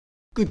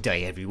Good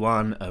day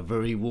everyone, a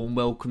very warm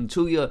welcome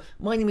to you.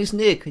 My name is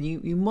Nick and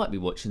you might be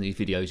watching these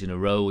videos in a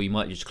row or you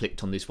might just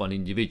clicked on this one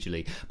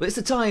individually. But it's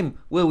the time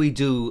where we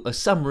do a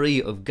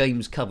summary of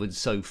games covered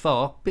so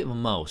far. Bit of a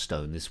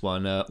milestone this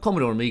one.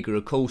 Commodore Amiga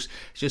of course,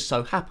 it just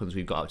so happens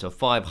we've got up to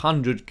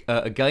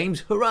 500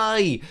 games.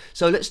 Hooray!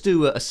 So let's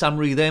do a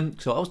summary then.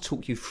 So I'll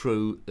talk you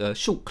through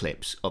short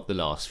clips of the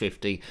last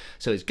 50.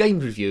 So it's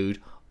games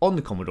reviewed on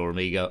the Commodore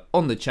Amiga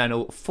on the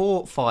channel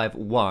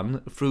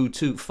 451 through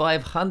to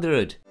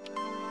 500.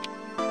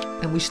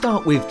 And we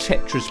start with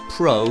Tetris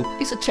Pro.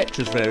 It's a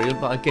Tetris variant,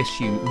 but I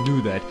guess you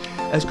knew that.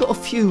 It's got a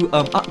few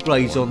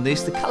upgrades on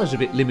this. The colours are a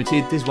bit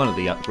limited. There's one of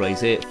the upgrades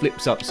here. It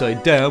flips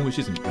upside down, which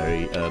isn't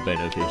very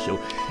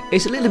beneficial.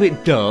 It's a little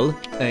bit dull,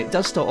 and it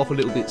does start off a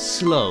little bit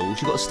slow, so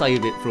you've got to stay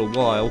with it for a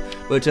while.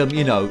 But,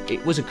 you know,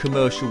 it was a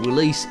commercial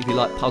release. If you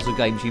like puzzle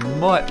games, you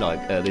might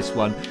like this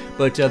one.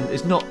 But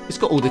it's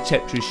got all the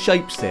Tetris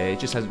shapes there. It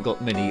just hasn't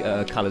got many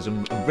colours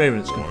and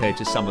variants compared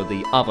to some of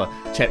the other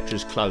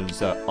Tetris clones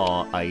that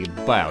are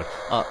about.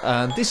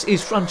 And this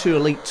is Frontier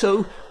Elite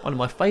 2, one of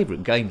my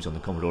favourite games on the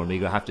Commodore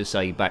Amiga, I have to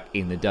say, back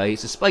in the day.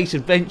 It's a space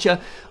adventure.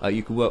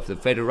 You can work for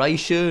the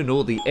Federation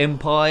or the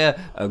Empire,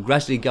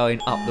 gradually going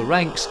up the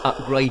ranks,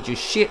 upgrade your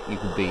ship. You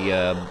can be,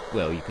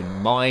 well, you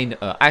can mine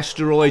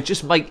asteroids,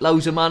 just make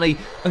loads of money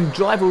and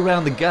drive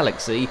around the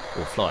galaxy,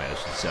 or fly I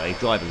should say.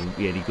 Driving wouldn't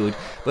be any good.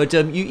 But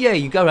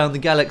you go around the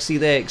galaxy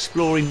there,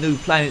 exploring new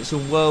planets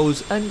and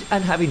worlds and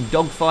having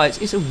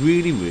dogfights. It's a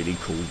really, really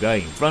cool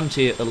game.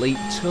 Frontier Elite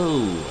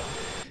 2.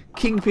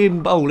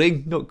 KINGPIN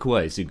bowling, not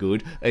quite so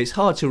good. It's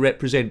hard to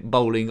represent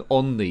bowling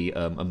on the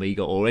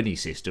Amiga or any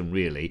system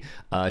really.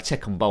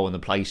 Tekken Bowl on the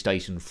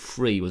PlayStation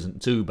 3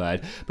 wasn't too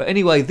bad. But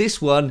anyway, this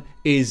one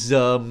is,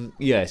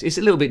 yes, it's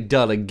a little bit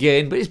dull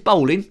again, but it's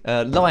bowling.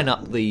 Line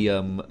up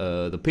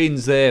the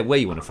pins there where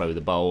you want to throw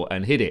the bowl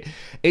and hit it.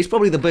 It's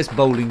probably the best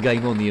bowling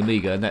game on the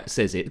Amiga, and that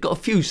says it. It's got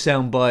a few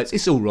sound bites.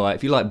 It's alright.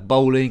 If you like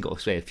bowling, got to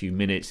spare a few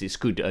minutes, it's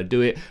good to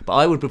do it. But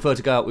I would prefer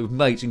to go out with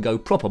mates and go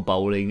proper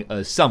bowling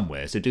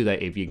somewhere, so do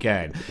that if you can.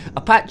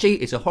 APACHE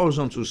is a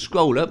horizontal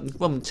scroller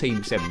from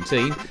Team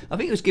 17. I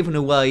think it was given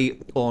away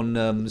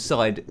on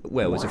side,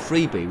 well, it was a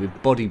freebie with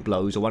Body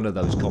Blows or one of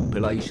those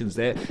compilations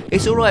there.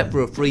 It's alright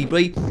for a freebie.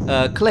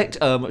 Collect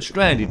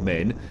stranded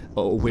men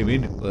or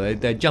women,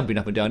 they're jumping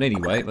up and down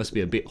anyway, it must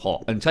be a bit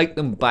hot, and take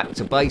them back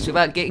to base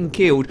without getting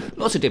killed.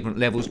 Lots of different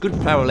levels, good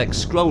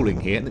parallax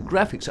scrolling here, and the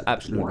graphics are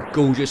absolutely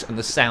gorgeous and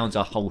the sounds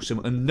are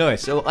wholesome and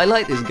nice. So I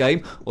like this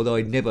game, although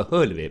I'd never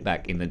heard of it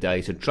back in the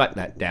day, so track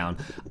that down.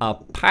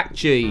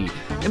 APACHE.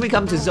 Then we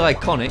come to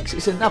ZYCONIX.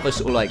 It's another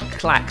sort of like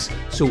Clax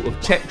sort of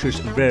Tetris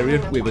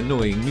variant with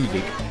annoying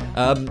music.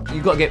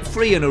 You've got to get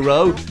 3 in a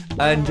row,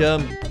 and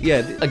yeah,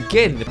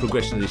 again the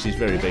progression of this is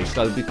very, very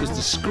slow because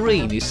the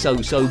screen is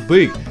so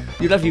big.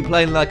 You'd have to be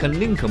playing like a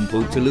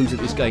nincompoop to lose at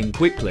this game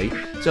quickly,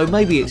 so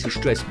maybe it's a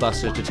stress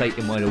buster to take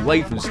your mind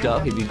away from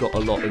stuff if you've got a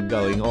lot of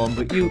going on,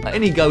 but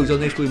any goes on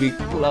this will be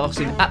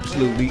lasting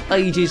absolutely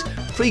ages.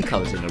 3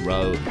 colours in a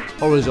row,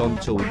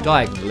 horizontal,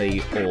 diagonally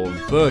or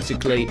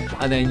vertically,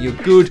 and then you're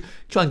good.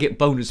 Try and get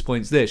bonus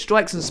points there.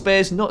 Strikes and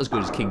spares, not as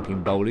good as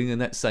KINGPIN bowling, and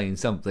that's saying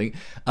something.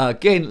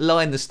 Again,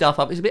 line the stuff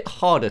up. It's a bit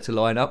harder to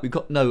line up. We've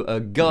got no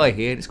guy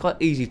here, and it's quite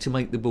easy to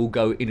make the ball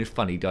go in a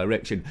funny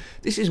direction.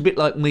 This is a bit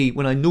like me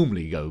when I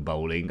normally go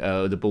bowling.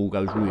 The ball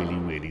goes really,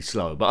 really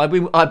slow. But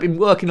I've been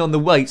working on the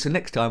weights, and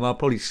next time I'll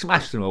probably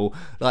smash them all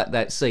like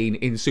that scene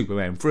in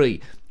Superman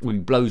 3. When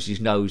he blows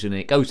his nose and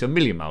it goes to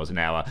 1,000,000 miles an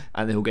hour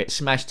and then he'll get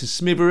smashed to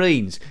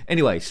smithereens.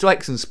 Anyway,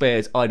 strikes and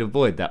spares, I'd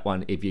avoid that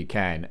one if you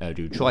can.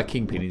 Try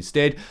KINGPIN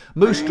instead.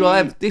 Moose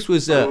Drive, this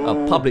was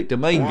a public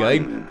domain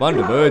game.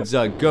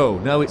 Thunderbirds, go.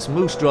 No, it's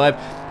Moose Drive.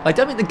 I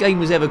don't think the game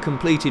was ever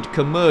completed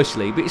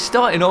commercially, but it's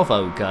starting off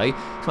okay.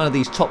 It's one of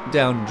these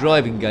top-down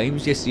driving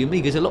games. Yes, the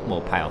Amiga's a lot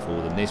more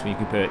powerful than this when you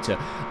compare it to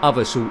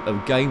other sort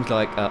of games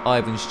like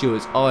Ivan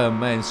Stewart's Iron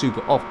Man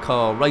Super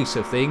Off-Car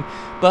Racer thing.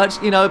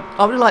 But, you know,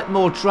 I would like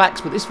more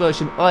tracks, but this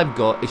version I've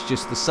got is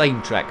just the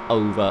same track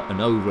over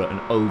and over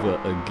and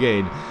over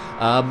again.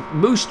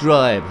 Moose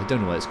Drive, I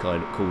don't know why it's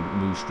called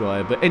Moose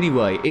Drive, but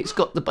anyway, it's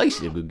got the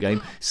basic of a good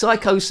game.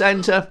 Psycho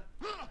Santa.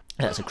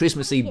 That's a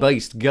Christmassy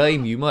based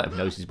game, you might have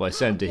noticed by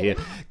Santa here.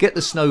 Get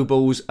the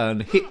snowballs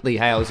and hit the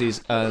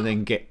houses and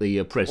then get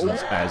the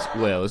presents as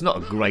well. There's not a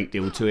great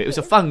deal to it. It was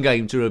a fun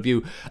game to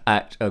review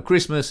at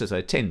Christmas, as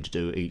I tend to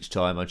do each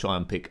time. I try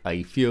and pick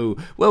a few.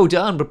 Well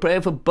done,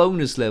 prepare for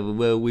bonus level.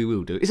 Well, we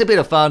will do. It's a bit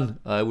of fun.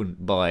 I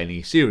wouldn't buy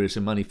any serious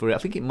money for it. I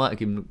think it might have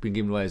been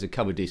given away as a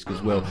cover disc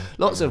as well.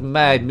 Lots of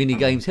mad mini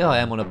games. Here I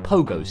am on a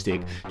pogo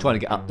stick trying to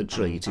get up the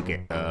tree to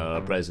get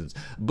presents.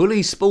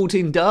 Bully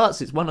Sporting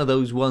Darts. It's one of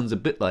those ones a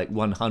bit like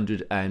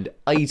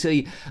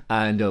 180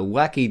 and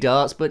wacky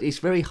darts, but it's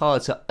very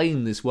hard to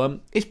aim this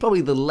one. It's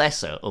probably the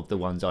lesser of the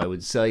ones, I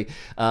would say.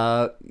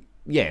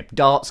 yeah,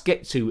 darts,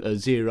 get to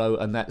 0,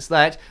 and that's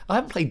that. I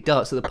haven't played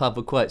darts at the pub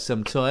for quite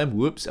some time.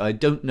 Whoops, I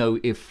don't know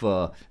if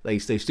they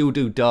still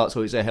do darts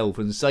or it's a health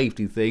and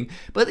safety thing.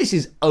 But this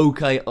is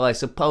okay, I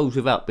suppose,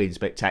 without being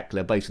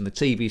spectacular, based on the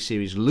TV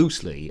series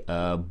loosely,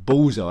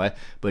 Bullseye,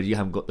 but you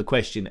haven't got the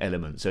question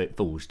element, so it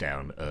falls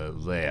down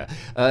there.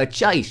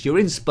 Chase, you're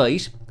in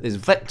space. There's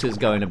vectors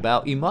going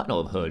about. You might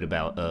not have heard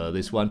about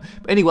this one.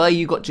 But anyway,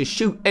 you got to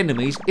shoot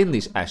enemies in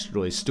this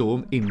asteroid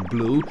storm in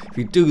blue. If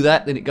you do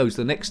that, then it goes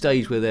to the next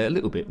stage where they're a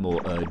little bit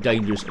more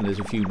dangerous and there's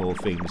a few more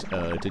things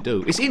to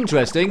do. It's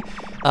interesting,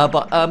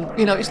 but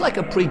you know, it's like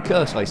a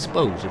precursor, I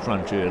suppose, to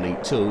Frontier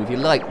Elite 2. If you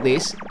like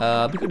this,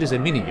 because there's a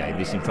mini-game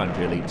this in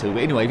Frontier Elite 2,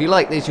 but anyway, if you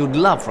like this, you'll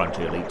love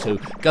Frontier Elite 2.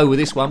 Go with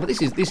this one, but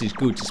this is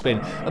good to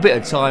spend a bit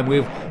of time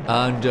with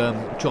and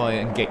try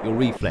and get your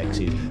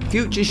reflexes.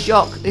 Future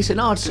Shock, it's an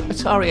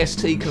Atari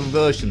ST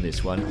conversion,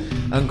 this one,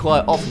 and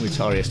quite often with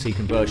Atari ST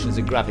conversions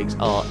the graphics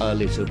are a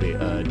little bit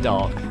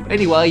dark.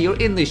 Anyway, you're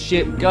in this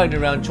ship going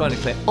around trying to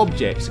collect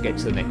objects to get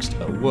to the next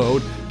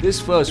world. This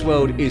first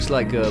world is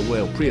like a,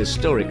 well,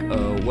 prehistoric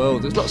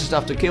world. There's lots of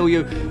stuff to kill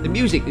you. The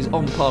music is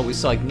on par with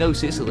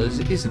Psygnosis, although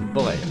it isn't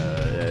by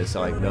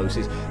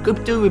Psygnosis.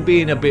 Could do with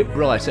being a bit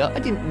brighter. I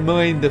didn't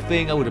mind the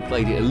thing. I would have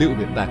played it a little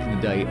bit back in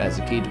the day as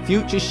a kid.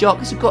 Future Shock,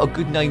 it's got a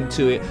good name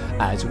to it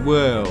as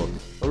well.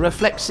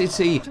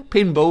 Reflexity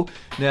Pinball.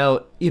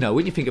 Now, you know,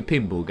 when you think of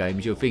pinball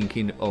games, you're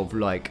thinking of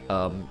like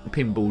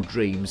Pinball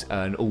Dreams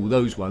and all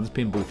those ones,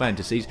 Pinball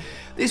Fantasies.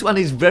 This one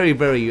is very,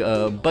 very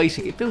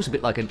basic. It feels a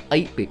bit like an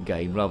 8-bit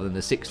game rather than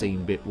a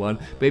 16-bit one.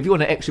 But if you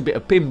want an extra bit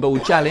of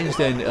pinball challenge,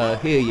 then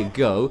here you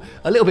go.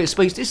 A little bit of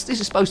space. This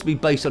is supposed to be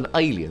based on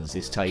Aliens,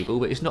 this table,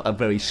 but it's not a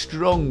very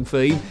strong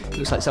theme. It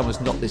looks like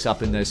someone's knocked this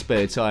up in their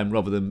spare time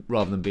rather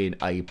than being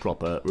a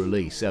proper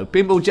release. So,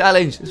 pinball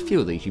challenge. There's a few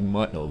of these you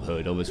might not have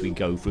heard of as we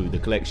go through the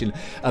collection.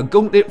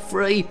 Gauntlet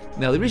 3.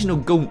 Now, the original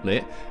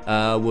Gauntlet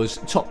was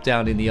top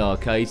down in the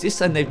arcades. This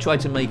time they've tried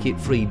to make it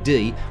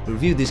 3D. We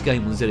reviewed this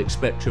game on ZX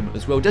Spectrum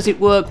as well. Does it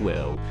work?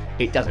 Well,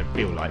 it doesn't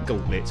feel like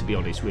Gauntlet, to be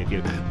honest with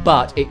you,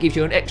 but it gives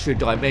you an extra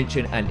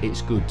dimension and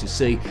it's good to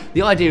see.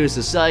 The idea is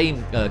the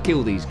same.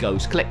 Kill these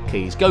ghosts, collect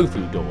keys, go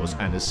through doors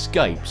and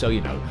escape. So,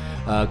 you know,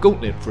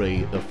 Gauntlet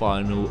 3, the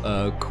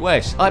final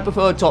quest. I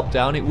prefer top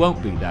down. It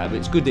won't be that, but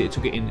it's good that it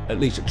took it in, at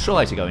least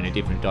try to go in a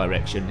different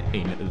direction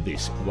in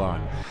this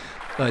one.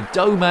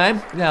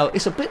 Doman, now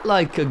it's a bit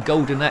like a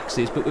Golden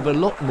Axis but with a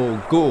lot more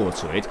gore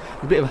to it,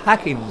 a bit of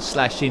hacking,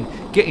 slashing,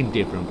 getting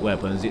different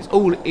weapons. It's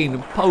all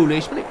in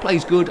Polish but it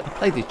plays good. I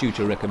played this due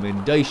to a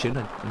recommendation.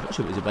 I'm not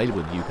sure if it was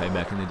available in the UK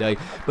back in the day,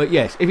 but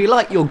yes, if you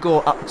like your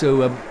gore up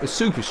to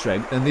super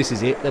strength, then this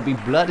is it. There'll be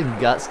blood and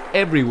guts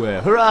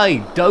everywhere.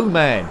 Hooray,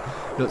 Doman!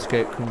 Not to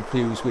get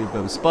confused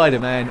with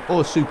Spider-Man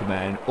or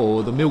Superman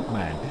or the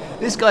Milkman.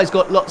 This guy's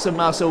got lots of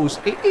muscles.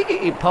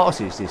 It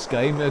passes this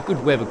game.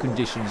 Good weather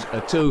conditions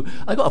too.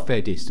 I got a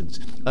fair distance.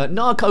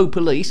 Narco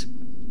Police.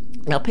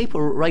 Now, people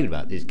rave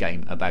about this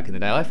game back in the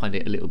day. I find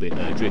it a little bit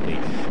drippy.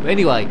 But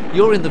anyway,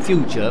 you're in the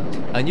future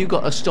and you've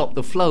got to stop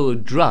the flow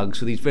of drugs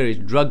for these various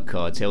drug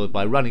cartels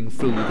by running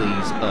through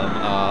these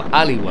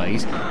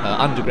alleyways,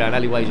 underground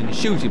alleyways, and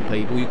shooting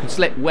people. You can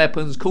select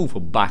weapons, call for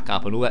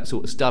backup and all that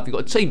sort of stuff. You've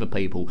got a team of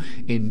people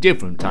in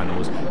different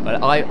tunnels.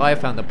 But I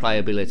found the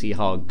playability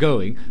hard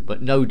going,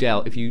 but no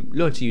doubt if you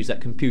learn to use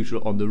that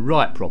computer on the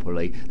right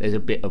properly, there's a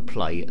bit of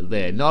play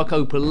there.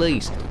 Narco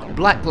Police.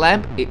 Black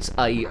Lamp, it's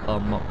a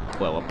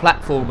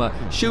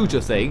platformer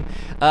shooter thing.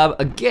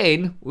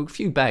 Again, with a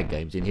few bad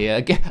games in here.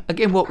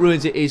 Again, what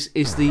ruins it is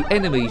the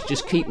enemies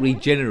just keep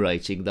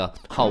regenerating the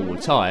whole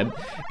time.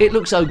 It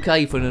looks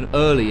okay for an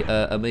early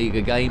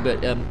Amiga game,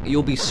 but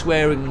you'll be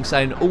swearing and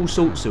saying all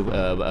sorts of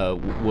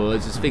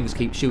words as things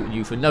keep shooting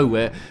you from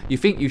nowhere. You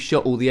think you've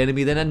shot all the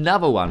enemy, then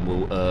another one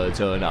will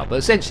turn up. But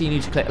essentially, you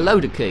need to collect a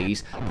load of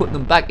keys, put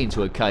them back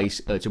into a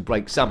case to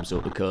break some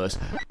sort of curse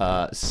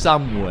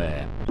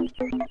somewhere.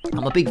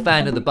 I'm a big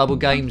fan of the bubble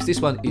games.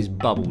 This one is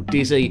Bubble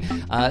Dizzy.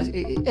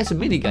 As a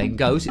mini game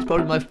goes, it's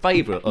probably my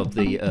favourite of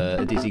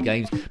the Dizzy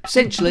games.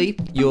 Essentially,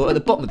 you're at the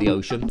bottom of the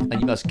ocean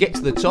and you must get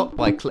to the top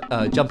by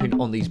jumping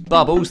on these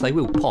bubbles. They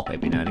will pop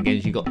every now and again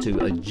as you've got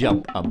to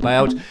jump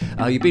about.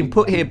 You've been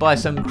put here by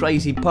some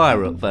crazy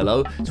pirate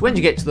fellow. So when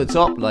you get to the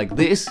top, like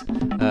this,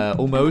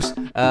 almost,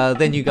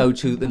 then you go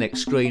to the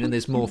next screen and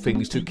there's more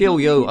things to kill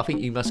you. I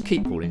think you must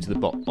keep falling to the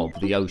bottom of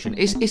the ocean.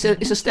 It's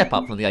a step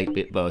up from the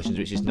 8-bit versions,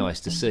 which is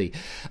nice to see.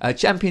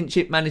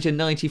 Championship Manager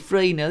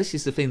 93. Now this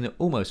is the thing that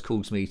almost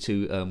caused me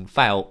to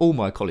fail all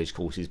my college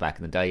courses back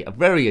in the day. A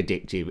very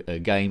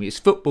addictive game. It's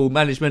football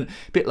management,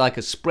 a bit like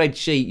a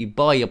spreadsheet. You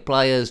buy your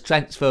players,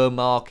 transfer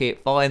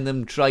market, find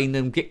them, train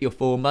them, get your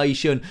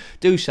formation,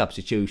 do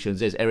substitutions.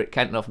 There's Eric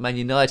Cantona for Man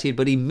United,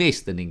 but he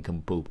missed the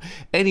nincompoop.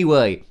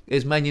 Anyway,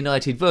 there's Man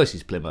United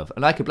versus Plymouth,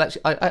 and I could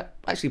actually,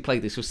 actually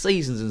played this for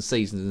seasons and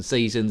seasons and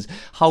seasons.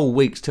 Whole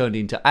weeks turned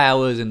into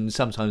hours, and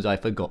sometimes I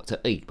forgot to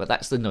eat, but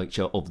that's the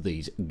nature of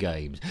these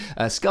games.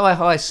 Sky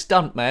High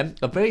Stuntman,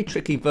 a very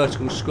tricky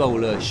vertical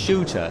scroller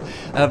shooter,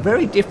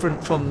 very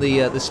different from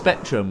the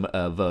Spectrum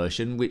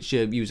version, which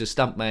used a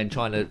stuntman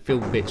trying to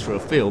film bits for a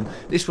film.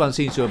 This one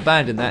seems to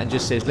abandon that and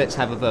just says, let's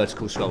have a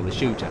vertical scroller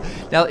shooter.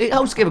 Now, it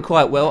holds together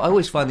quite well. I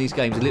always find these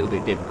games a little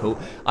bit difficult.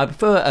 I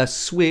prefer a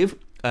Swiv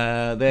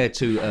there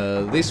to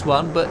this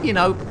one, but you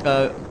know,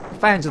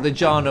 fans of the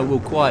genre will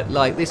quite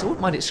like this. I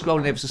wouldn't mind it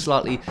scrolling ever so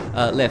slightly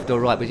left or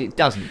right, but it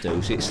doesn't do,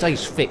 so it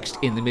stays fixed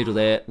in the middle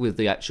there with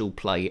the actual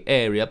play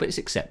area, but it's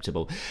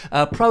acceptable.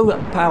 Pro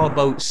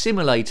Powerboat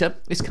Simulator,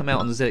 this come out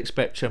on the ZX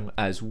Spectrum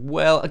as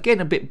well. Again,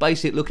 a bit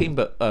basic looking,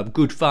 but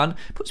good fun.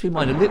 Puts me in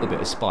mind a little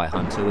bit of Spy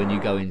Hunter when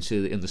you go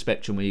into in the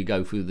Spectrum, when you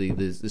go through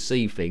the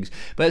sea things.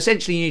 But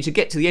essentially, you need to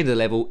get to the end of the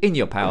level in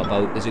your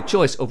powerboat. There's a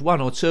choice of 1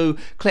 or 2.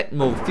 Collect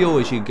more fuel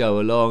as you go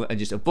along, and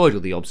just avoid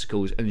all the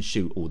obstacles and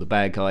shoot all the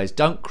bad guys.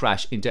 Don't crash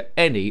into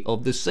any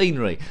of the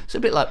scenery. It's a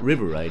bit like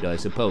River Raid, I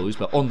suppose,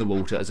 but on the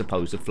water as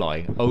opposed to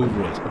flying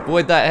over it.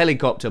 Avoid that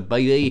helicopter,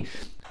 baby.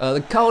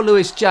 The Carl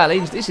Lewis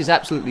Challenge, this is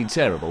absolutely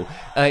terrible.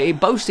 It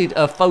boasted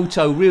a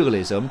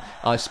photorealism.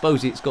 I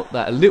suppose it's got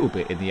that a little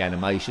bit in the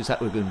animations. That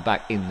would have been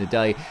back in the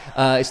day.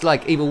 It's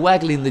like either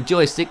waggling the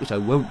joystick, which I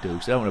won't do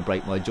because I don't want to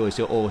break my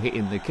joystick, or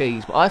hitting the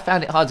keys. But I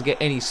found it hard to get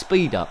any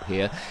speed up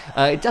here.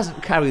 It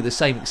doesn't carry the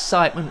same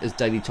excitement as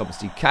Daily Thomas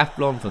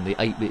Decathlon from the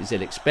 8-bit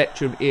ZX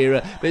Spectrum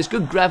era. But it's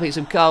good graphics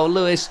of Carl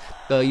Lewis.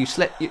 You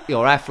select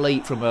your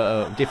athlete from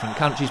different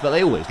countries, but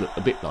they always look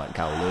a bit like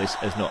Carl Lewis,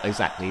 as not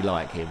exactly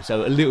like him,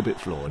 so a little bit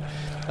flawed.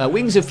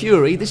 Wings of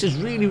Fury, this is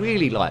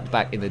really liked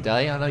back in the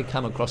day. I only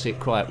come across it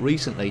quite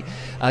recently.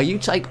 You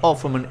take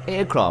off from an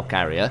aircraft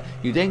carrier,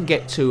 you then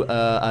get to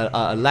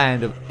a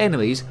land of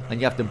enemies, and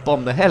you have to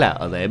bomb the hell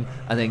out of them,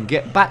 and then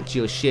get back to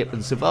your ship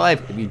and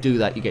survive. If you do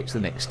that, you get to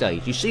the next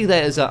stage. You see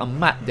there's a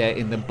map there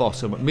in the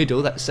bottom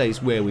middle that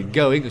says where we're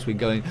going, as we're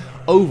going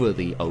over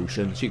the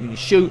ocean, so you can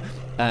shoot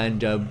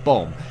and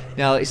bomb.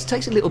 Now, it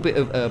takes a little bit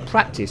of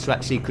practice to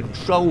actually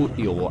control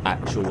your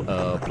actual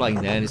plane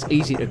there, and it's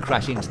easy to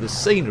crash into the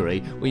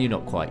scenery when you're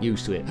not quite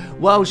used to it.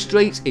 Wild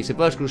Streets, it's a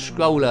vertical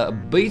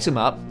scroller beat 'em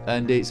up,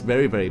 and it's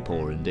very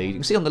poor indeed. You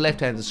can see on the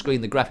left hand of the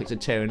screen the graphics are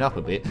tearing up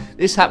a bit.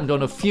 This happened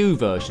on a few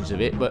versions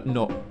of it, but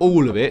not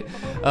all of it.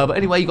 But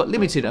anyway, you've got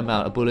limited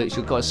amount of bullets.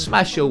 You've got to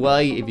smash your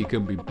way, if you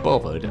can be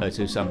bothered,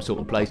 to some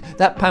sort of place.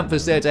 That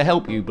Panther's there to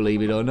help you,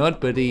 believe it or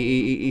not, but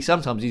he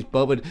sometimes he's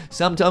bothered,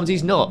 sometimes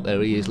he's not.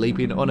 There he is,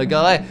 leaping on a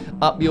guy.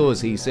 Up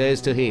yours, he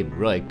says to him.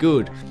 Right,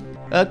 good.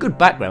 Good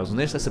backgrounds on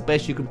this. That's the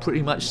best you can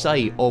pretty much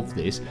say of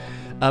this.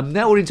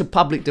 Now we're into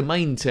public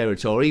domain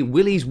territory.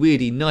 Willy's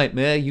Weirdy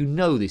Nightmare. You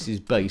know this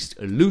is based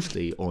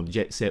loosely on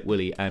Jet Set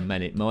Willy and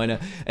Manic Miner,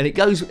 and it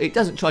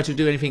doesn't try to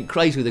do anything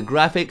crazy with the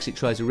graphics. It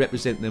tries to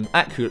represent them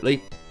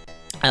accurately.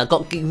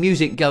 Got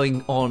music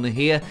going on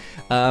here,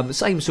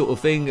 same sort of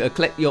thing.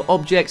 Collect your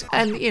objects,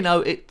 and you know,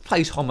 it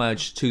pays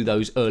homage to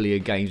those earlier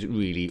games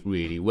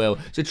really well.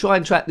 So try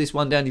and track this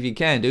one down if you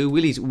can do.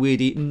 Willy's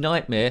Weirdy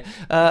Nightmare,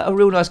 a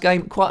real nice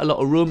game, quite a lot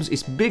of rooms.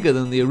 It's bigger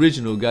than the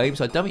original game,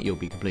 so I don't think you'll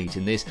be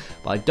completing this,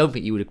 but I don't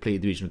think you would have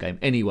completed the original game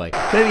anyway.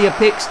 Plenty of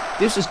picks.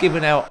 This was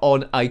given out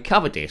on a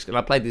cover disc, and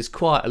I played this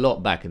quite a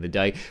lot back in the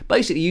day.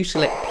 Basically, you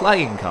select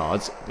playing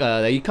cards.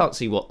 You can't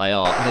see what they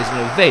are, and there's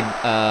an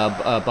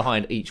event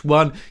behind each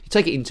one. You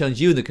take it in turns,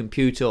 you and the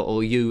computer,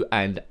 or you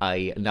and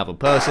another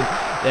person.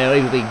 There'll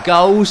either be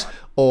goals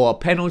or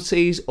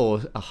penalties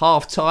or a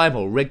half time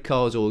or red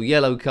cards or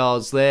yellow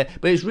cards there,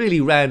 but it's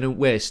really random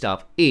where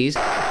stuff is.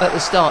 At the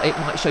start it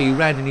might show you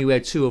randomly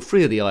where 2 or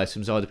 3 of the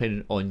items are,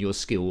 depending on your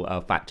skill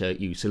factor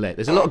you select.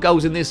 There's a lot of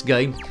goals in this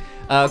game.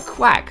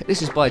 Quack,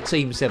 this is by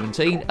Team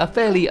 17, a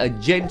fairly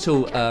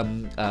gentle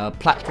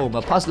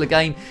platformer puzzler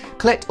game.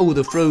 Collect all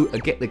the fruit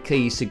and get the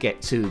keys to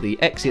get to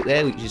the exit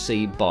there, which you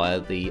see by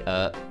the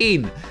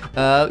inn.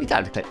 You don't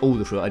have to collect all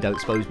the fruit, I don't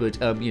suppose,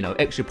 but you know,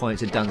 extra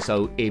points are done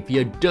so if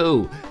you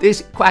do.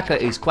 This Quacker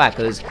is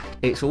Quackers.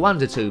 It's for 1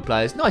 to 2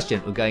 players. Nice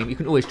gentle game. You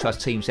can always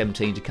trust Team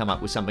 17 to come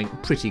up with something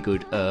pretty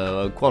good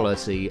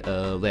quality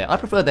there. I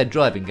prefer their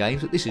driving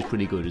games, but this is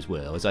pretty good as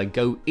well as I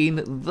go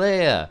in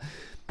there.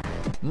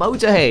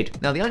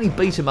 Motorhead. Now, the only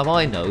beat 'em up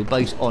I know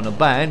based on a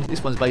band,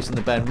 this one's based on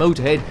the band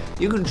Motorhead.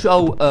 You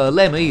control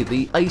Lemmy,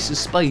 the Ace of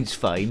Spades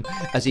fame,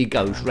 as he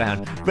goes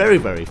round. Very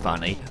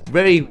funny,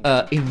 very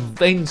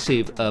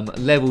inventive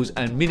levels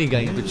and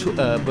minigames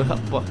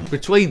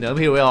between them.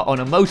 Here we are on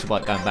a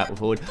motorbike going back and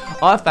forward.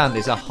 I found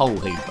this a whole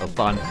heap of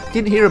fun.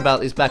 Didn't hear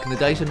about this back in the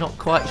day, so not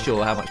quite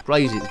sure how much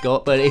praise it's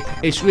got, but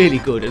it's really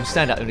good and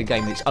stand out in a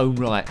game in its own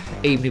right,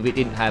 even if it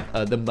didn't have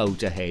the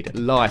Motorhead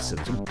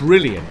license.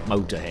 Brilliant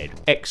Motorhead.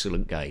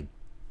 Excellent game.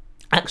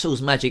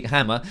 AXEL'S Magic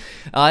Hammer.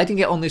 I didn't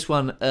get on this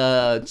one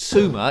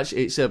too much.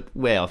 It's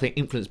well, I think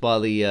influenced by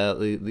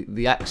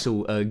the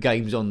Axel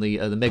games on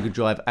the Mega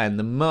Drive and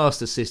the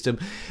Master System.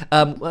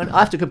 I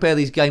have to compare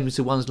these games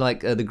to ones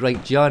like the Great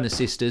Giana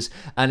Sisters,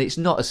 and it's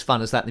not as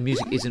fun as that. The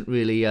music isn't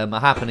really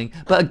happening,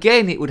 but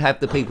again, it would have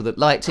the people that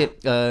liked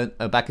it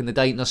back in the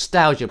day.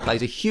 Nostalgia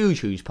plays a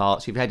huge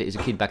part. So if you've had it as a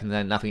kid back in the day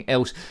and nothing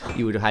else,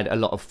 you would have had a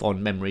lot of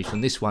fond memories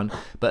from this one.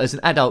 But as an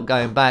adult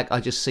going back, I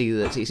just see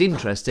that it's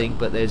interesting,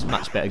 but there's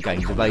much better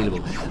games available.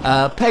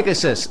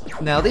 Pegasus.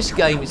 Now this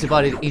game is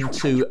divided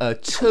into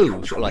two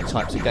sort of like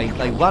types of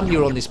gameplay. One,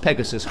 you're on this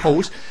Pegasus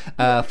horse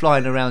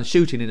flying around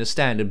shooting in a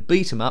standard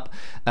beat 'em up,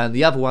 and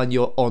the other one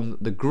you're on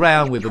the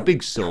ground with a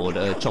big sword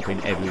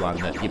chopping everyone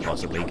that you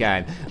possibly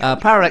can.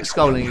 Parallax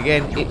scrolling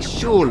again. It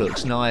sure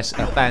looks nice.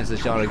 Fans of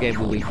the genre again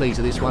will be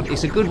pleased with this one.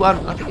 It's a good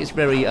one. I think it's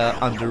very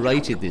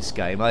underrated, this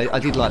game. I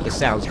did like the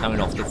sounds coming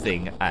off the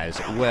thing as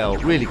well.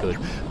 Really good.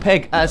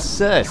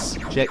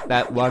 PEGASUS. Check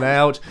that one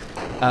out.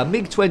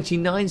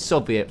 MiG-29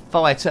 Soviet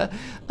fighter.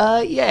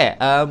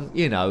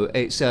 You know,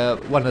 it's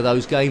one of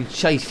those games.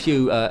 Chase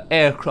few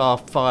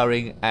aircraft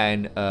firing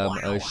and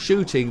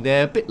shooting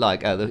there, a bit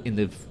like in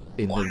the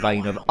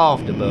vein of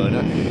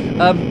Afterburner.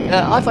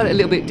 I find it a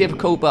little bit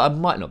difficult, but I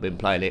might not have been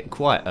playing it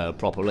quite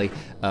properly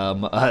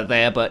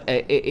there, but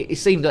it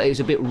seemed that it was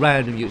a bit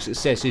random, your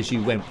success as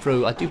you went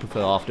through. I do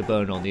prefer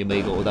Afterburner on the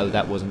Amiga, although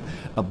that wasn't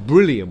a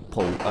brilliant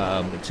port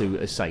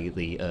to say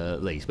the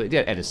least, but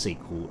it had a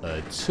sequel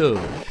too.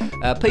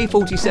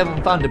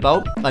 P47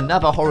 Thunderbolt,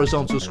 another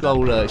horizontal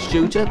scroller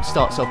shooter.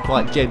 Starts off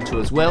quite gentle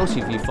as well, so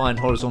if you find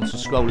horizontal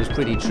scrollers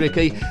pretty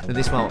tricky, then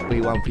this might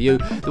be one for you.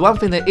 The one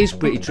thing that is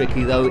pretty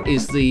tricky though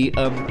is the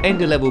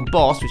ender level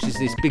boss, which is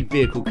this big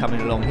vehicle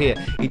coming along here.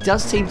 It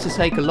does seem to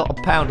take a lot of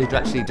poundage to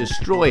actually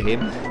destroy him,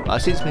 but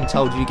I've since been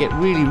told if you get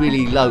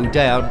really low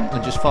down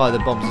and just fire the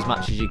bombs as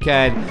much as you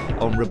can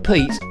on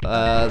repeat,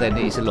 then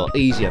it's a lot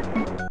easier.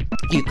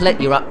 You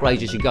collect your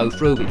upgrades as you go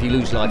through, but if you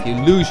lose life, you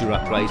lose your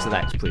upgrades, so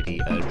that's pretty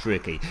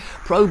tricky.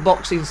 Pro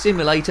Boxing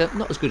Simulator,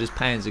 not as good as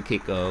Panzer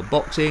Kick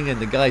Boxing, and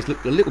the guys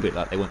look a little bit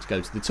like they want to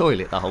go to the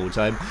toilet the whole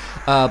time.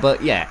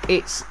 But yeah,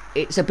 it's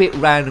a bit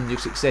random your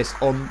success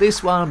on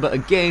this one, but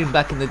again,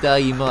 back in the day,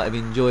 you might have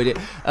enjoyed it.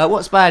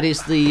 What's bad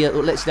is the,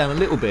 lets down a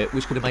little bit,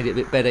 which could have made it a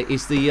bit better,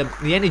 is the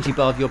energy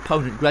bar of your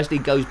opponent gradually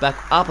goes back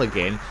up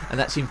again, and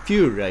that's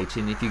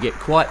infuriating if you get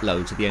quite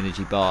low to the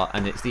energy bar,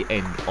 and it's the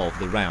end of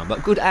the round.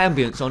 But good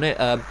ambience on it,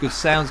 good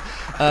sounds.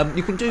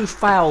 You can do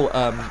foul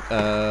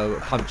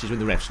punches when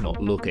the ref's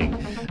not looking.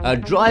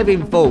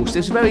 Driving Force,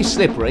 it's very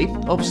slippery,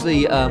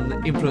 obviously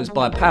influenced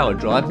by Power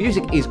Drive.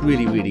 Music is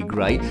really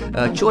great.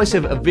 Choice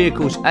of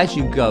vehicles as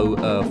you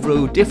go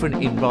through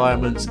different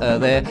environments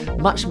there,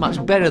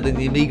 much better than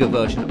the Amiga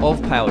version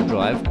of Power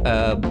Drive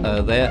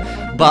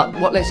there. But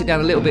what lets it down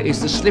a little bit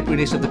is the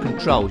slipperiness of the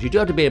controls. You do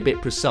have to be a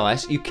bit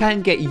precise. You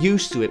can get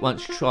used to it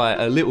once you try it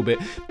a little bit.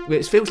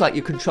 It feels like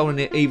you're controlling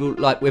it even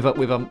like with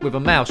a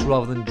mouse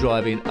rather than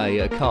driving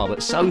a car.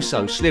 But so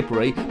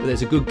slippery. But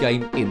there's a good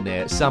game in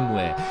there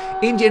somewhere.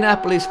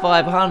 Indianapolis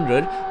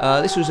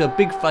 500. This was a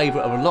big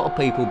favourite of a lot of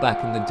people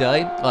back in the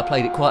day. I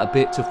played it quite a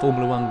bit to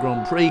Formula 1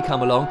 Grand Prix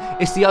come along.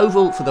 It's the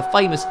oval for the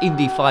famous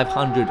Indy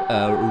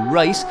 500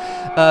 race.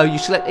 You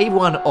select either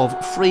one of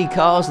 3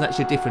 cars, and that's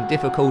your different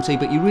difficulty,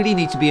 but you really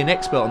need to be an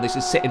expert on this,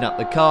 is setting up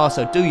the car.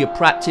 So do your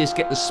practice,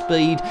 get the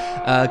speed,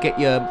 get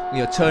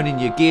your turning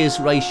your gears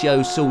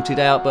ratio sorted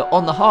out. But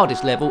on the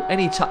hardest level,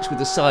 any touch with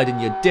the side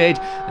and you're dead.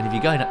 And if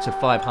you're going up to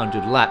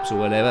 500 laps or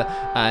whatever,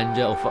 and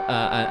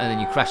then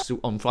you crash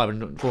on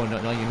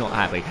 499, you're not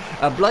happy.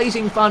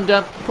 Blazing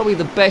Thunder, probably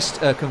the best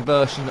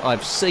conversion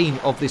I've seen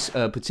of this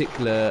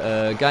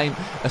particular game.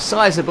 A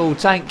sizable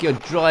tank, you're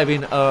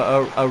driving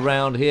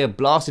around here,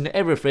 blasting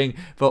everything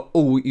for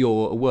all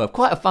your worth.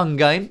 Quite a fun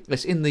game.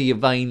 It's in the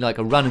vein like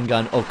a run and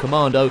gun of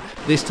Commando.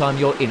 This time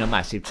you're in a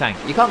massive tank.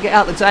 You can't get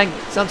out the tank.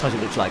 Sometimes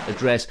it looks like a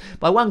dress.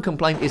 My one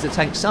complaint is the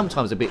tank's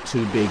sometimes a bit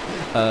too big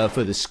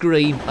for the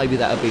screen. Maybe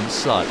that have been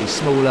slightly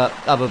smaller.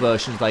 Other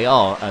versions, they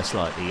are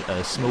slightly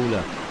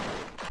smaller.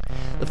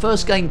 The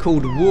first game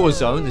called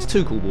Warzone, there's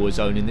 2 called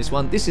Warzone in this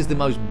one. This is the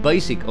most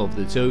basic of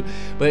the 2,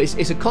 but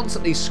it's a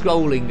constantly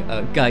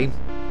scrolling game.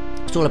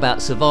 It's all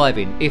about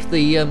surviving. If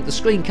the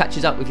screen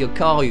catches up with your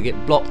car, you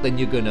get blocked, then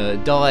you're going to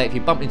die. If you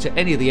bump into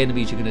any of the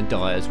enemies, you're going to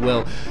die as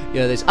well.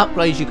 There's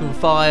upgrades you can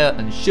fire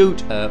and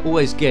shoot.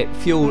 Always get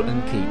fuel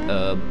and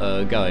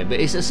keep going. But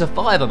it's a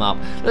survive 'em up.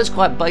 That's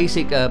quite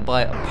basic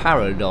by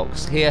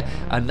Paradox here.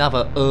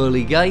 Another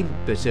early game,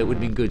 but it would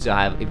have been good to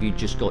have if you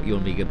just got your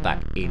Amiga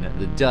back in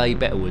the day.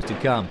 Better was to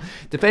come.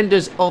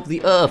 Defenders of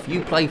the Earth.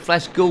 You play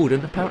Flash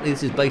Gordon. Apparently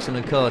this is based on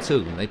a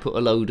cartoon. They put a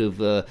load of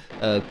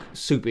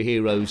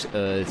superheroes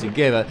together.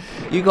 together.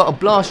 You got to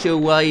blast your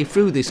way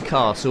through this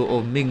castle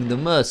of Ming the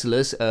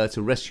Merciless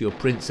to rescue a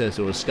princess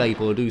or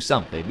escape or do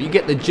something. You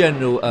get the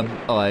general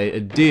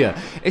idea.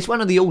 It's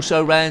one of the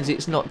also-rans.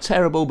 It's not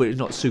terrible, but it's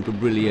not super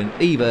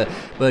brilliant either.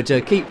 But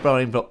keep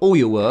trying for all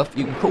you're worth.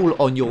 You can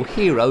call on your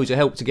hero to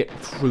help to get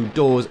through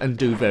doors and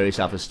do various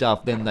other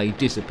stuff. Then they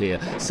disappear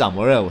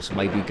somewhere else,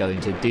 maybe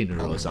going to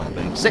dinner or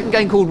something. Second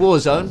game called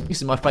Warzone. This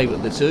is my favourite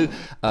of the two,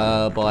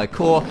 by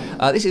Core.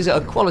 This is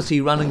a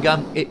quality run and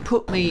gun. It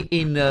put me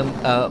in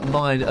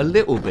mind a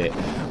little bit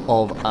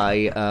of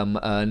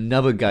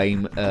another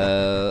game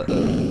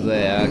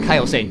there,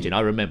 Chaos Engine. I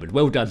remembered.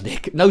 Well done,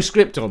 Nick. No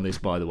script on this,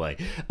 by the way.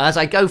 As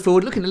I go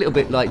forward, looking a little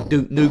bit like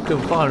Duke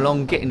Nukem, fire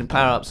along, getting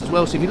power-ups as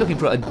well. So if you're looking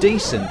for a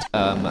decent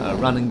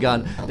run and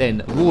gun,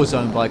 then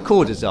Warzone by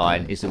Core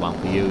Design is the one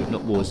for you.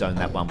 Not Warzone,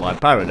 that one by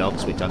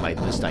Paradox, which I made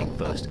the mistake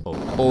first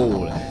of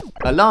all.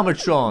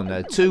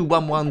 Llamatron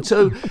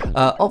 2112,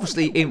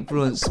 obviously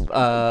influenced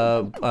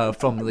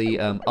from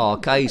the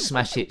arcade,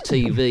 Smash Hit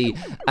TV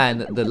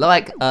and the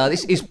like.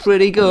 This is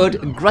pretty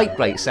good.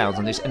 Great sounds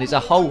on this, and it's a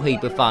whole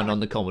heap of fun on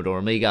the Commodore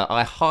Amiga.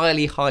 I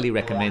highly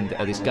recommend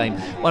this game.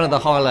 One of the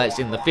highlights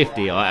in the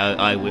 50,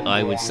 I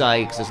would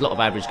say, because there's a lot of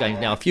average games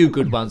now. A few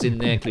good ones in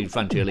there, including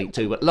Frontier Elite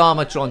 2, but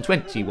Llamatron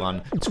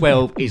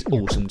 2112 is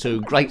awesome too.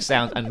 Great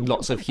sound and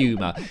lots of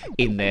humour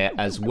in there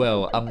as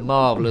well. A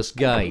marvellous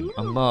game.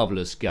 A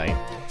marvellous game.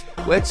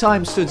 Where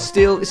Time Stood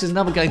Still, this is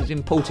another game that's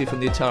been ported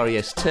from the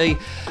Atari ST.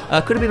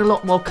 Could have been a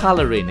lot more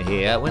colour in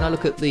here. When I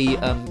look at the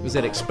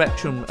ZX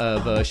Spectrum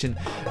version,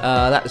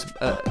 that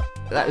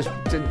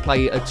didn't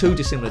play too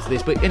dissimilar to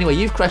this. But anyway,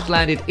 you've crash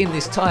landed in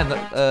this time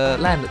that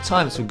land that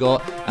Time's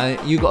forgot.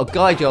 You've got to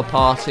guide your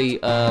party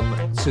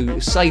to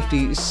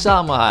safety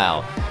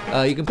somehow.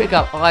 You can pick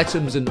up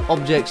items and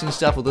objects and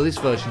stuff, although this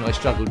version I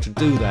struggled to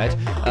do that.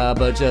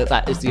 But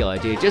that is the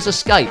idea. Just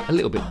escape. A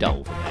little bit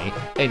dull for me.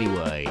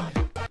 Anyway.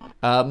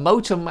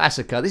 Motor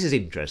Massacre, this is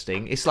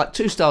interesting. It's like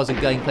two styles of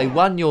gameplay.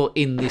 One, you're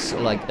in this,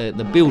 like,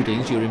 the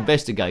buildings, you're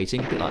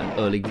investigating, a bit like an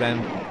early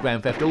Grand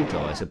Theft Auto,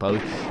 I suppose.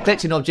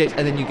 Collecting objects,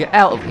 and then you get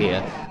out of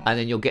here, and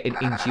then you're getting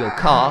into your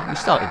car. You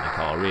start in the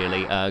car,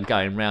 really,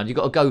 going around. You've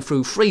got to go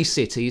through 3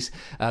 cities,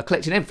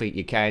 collecting everything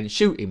you can,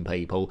 shooting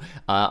people,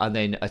 and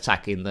then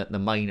attacking the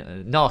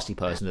main nasty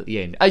person at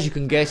the end. As you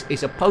can guess,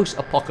 it's a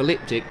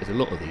post-apocalyptic, as a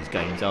lot of these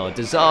games are,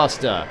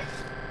 disaster.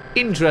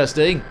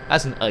 Interesting,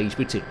 hasn't aged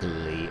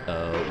particularly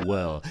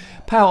well.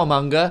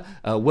 Powermonger,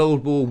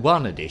 World War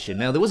I edition.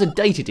 Now, there was a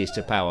data disc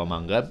to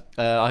Powermonger.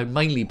 I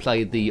mainly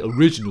played the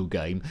original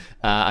game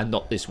and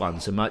not this one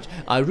so much.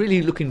 I'm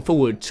really looking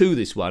forward to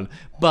this one,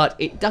 but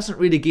it doesn't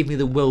really give me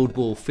the World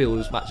War feel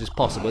as much as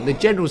possible. And the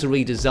generals are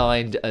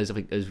redesigned as, I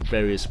think, as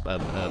various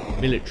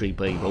military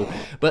people,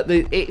 but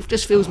it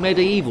just feels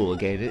medieval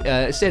again.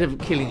 Instead of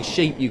killing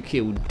sheep, you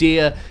kill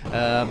deer.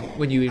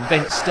 When you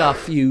invent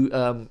stuff, you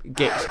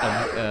get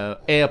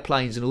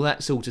airplanes and all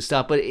that sort of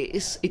stuff, but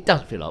it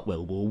doesn't feel like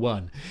World War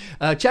One.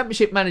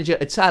 Championship Manager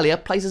Italia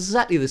plays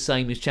exactly the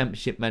same as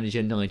Championship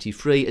Manager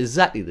 93,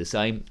 exactly the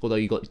same, although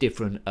you've got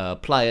different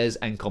players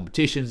and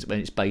competitions when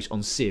it's based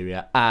on Serie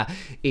A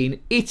in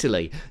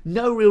Italy.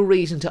 No real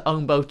reason to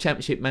own both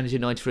Championship Manager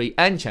 93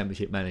 and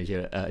Championship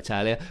Manager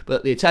Italia,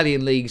 but the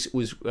Italian leagues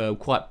was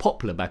quite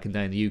popular back in the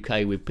day in the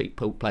UK, with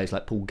players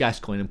like Paul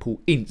Gascoigne and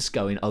Paul Ince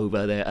going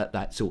over there at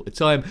that sort of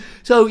time.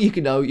 So you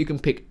can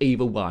pick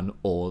either one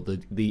or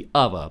the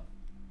other.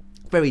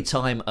 Very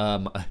time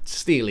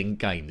stealing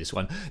game, this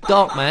one.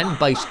 Darkman,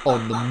 based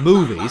on the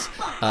movies,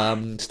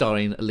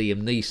 starring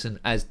Liam Neeson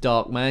as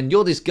Darkman.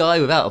 You're this guy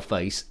without a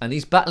face, and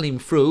he's battling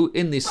through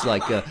in this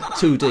like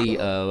 2D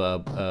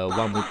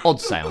one with odd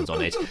sounds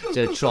on it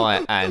to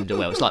try and,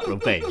 well, it's like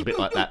revenge, a bit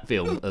like that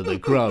film The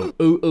Crow.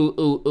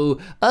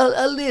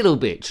 A little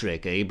bit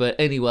tricky, but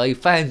anyway,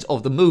 fans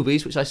of the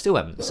movies, which I still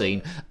haven't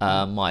seen,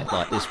 might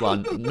like this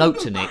one.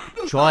 Note to Nick,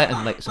 try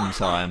and make some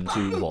time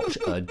to watch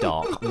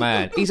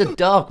Darkman. He's a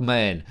dark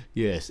man.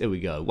 Yes, there we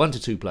go. 1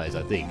 to 2 players,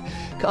 I think.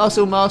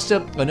 Castle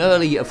Master, an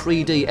early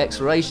 3D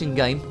exploration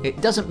game.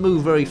 It doesn't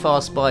move very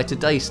fast by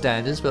today's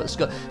standards, but it's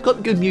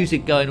got good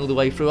music going all the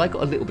way through. I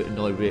got a little bit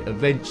annoyed with it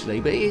eventually,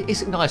 but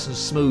it's nice and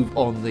smooth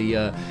on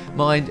the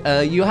mind.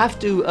 You have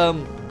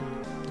to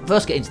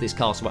first get into this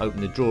castle by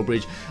opening the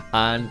drawbridge,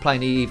 and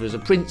playing either as a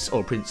prince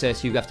or a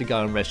princess, you have to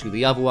go and rescue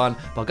the other one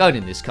by going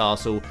in this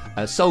castle,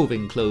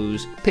 solving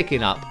clues,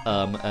 picking up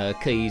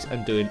keys,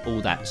 and doing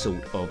all that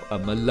sort of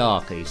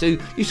malarkey. So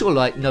you sort of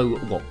like know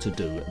what to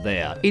do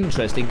there.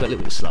 Interesting, but a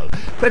little bit slow.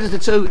 Predator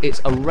 2,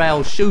 it's a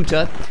rail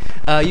shooter.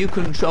 You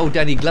control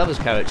Danny Glover's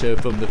character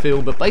from the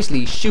film, but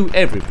basically shoot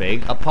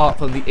everything apart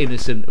from the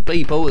innocent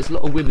people. There's a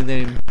lot of women there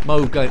in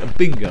mode going to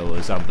bingo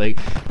or something.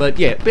 But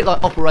yeah, a bit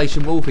like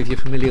Operation Wolf, if you're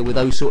familiar with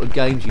those sort of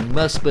games, you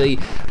must be.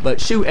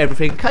 But shoot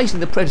everything,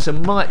 occasionally the Predator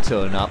might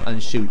turn up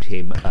and shoot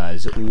him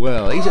as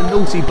well. He's a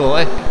naughty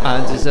boy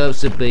and deserves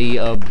to be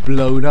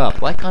blown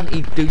up. Why can't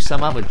he do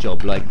some other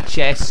job like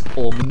chess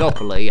or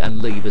Monopoly and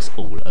leave us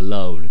all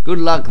alone? Good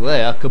luck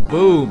there.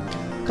 Kaboom!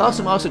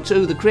 Castle Master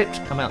 2, The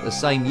Crypt, come out the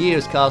same year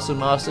as Castle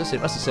Master, so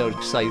it must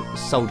have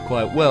sold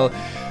quite well.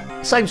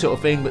 Same sort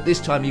of thing, but this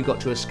time you've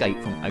got to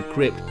escape from a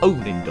crypt,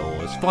 opening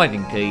doors,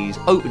 finding keys,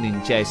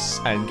 opening chests,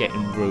 and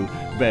getting through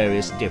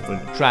various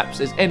different traps.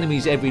 There's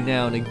enemies every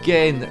now and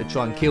again that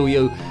try and kill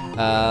you.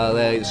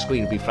 The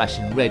screen will be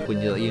flashing red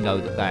when you know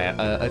that they're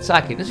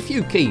attacking. There's a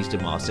few keys to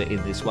master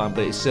in this one,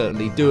 but it's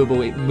certainly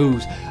doable. It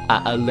moves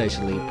at a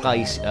leisurely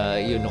pace.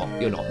 You're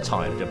not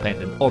time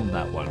dependent on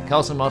that one.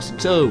 Castle Master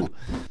 2.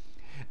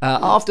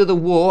 After the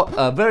war,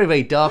 very,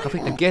 very dark. I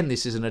think, again,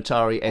 this is an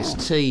Atari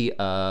ST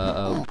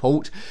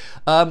port.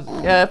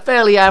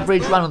 Fairly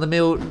average,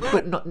 run-of-the-mill,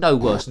 but no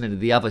worse than any of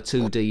the other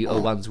 2D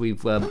ones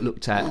we've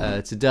looked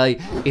at today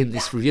in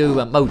this review.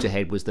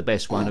 MOTORHEAD was the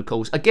best one, of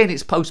course. Again,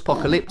 it's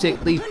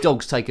post-apocalyptic. These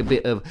dogs take a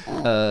bit of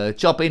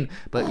chopping,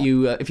 but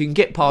if you can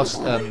get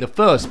past the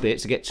first bit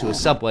to get to a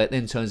subway, it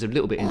then turns a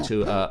little bit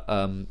into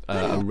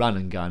a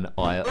run-and-gun,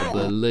 I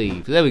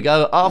believe. So there we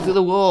go. After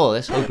the war.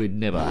 Let's hope it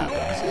never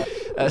happens.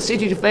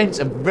 City Defence,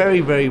 a very,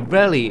 very,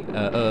 very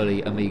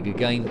early Amiga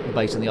game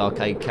based on the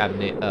arcade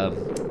cabinet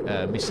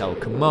Missile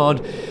Command.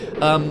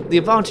 The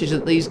advantage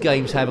that these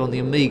games have on the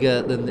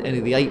Amiga than any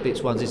of the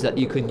 8-bits ones is that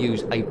you can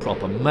use a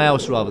proper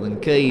mouse rather than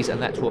keys, and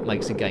that's what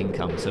makes the game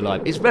come to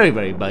life. It's very,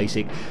 very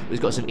basic, but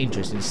it's got some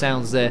interesting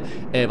sounds there.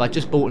 If I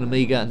just bought an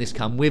Amiga and this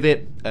come with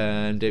it,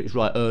 and it was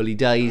right early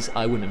days,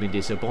 I wouldn't have been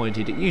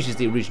disappointed. It uses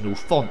the original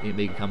font the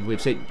Amiga comes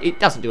with, so it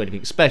doesn't do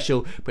anything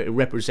special, but it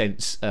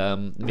represents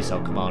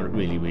Missile Command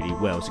really, really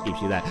well, so it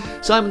gives you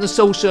that. Simon the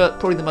Sorcerer,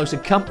 probably the most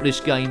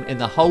accomplished game in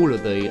the whole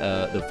of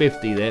the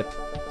 50 there.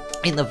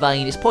 In the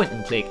vein, it's point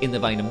and click, in the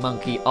vein of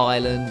Monkey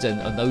Island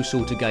and those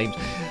sort of games.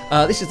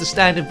 This is the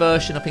standard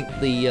version. I think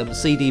the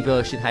CD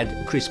version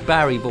had Chris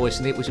Barry voice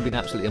in it, which would have been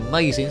absolutely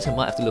amazing, so I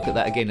might have to look at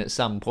that again at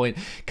some point.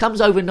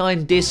 Comes over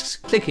 9 discs,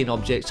 clicking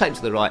objects, take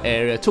to the right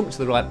area, talk to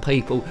the right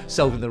people,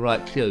 solving the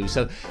right clues.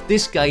 So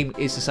this game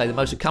is, to say, the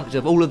most accomplished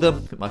of all of them.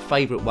 I think my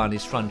favourite one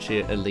is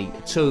Frontier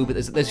Elite 2, but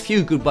there's a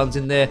few good ones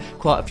in there,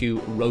 quite a few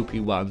ropey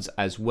ones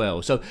as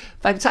well. So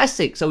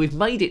fantastic. So we've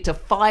made it to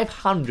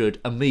 500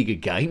 Amiga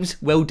games.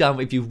 Well done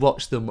if you've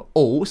watched them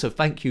all, so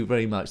thank you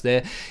very much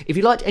there. If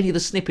you liked any of the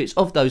snippets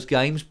of those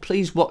games,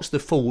 please watch the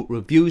full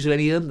reviews of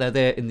any of them. They're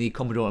there in the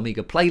Commodore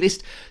Amiga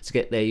playlist. To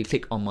get there, you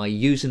click on my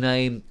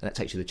username, that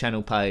takes you to the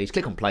channel page,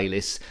 click on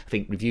playlists. I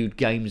think reviewed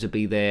games will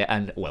be there,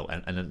 and well,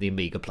 and the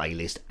Amiga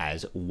playlist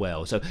as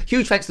well. So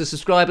huge thanks to the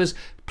subscribers.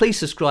 Please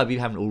subscribe if you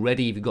haven't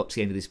already, if you've got to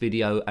the end of this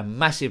video, and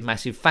massive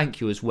thank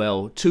you as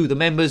well to the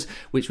members,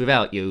 which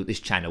without you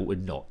this channel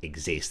would not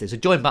exist. There's a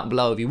join button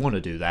below if you want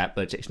to do that,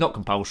 but it's not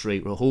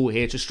compulsory. We're all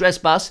here to stress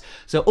bus,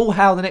 so all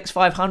hail the next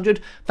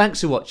 500.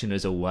 Thanks for watching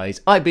as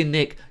always. I've been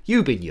Nick,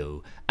 you've been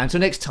you. Until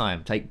next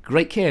time, take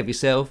great care of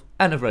yourself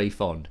and a very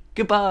fond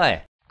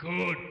goodbye.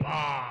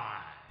 Goodbye.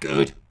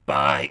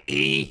 Goodbye,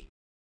 E.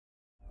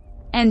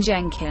 And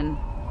Jenkin.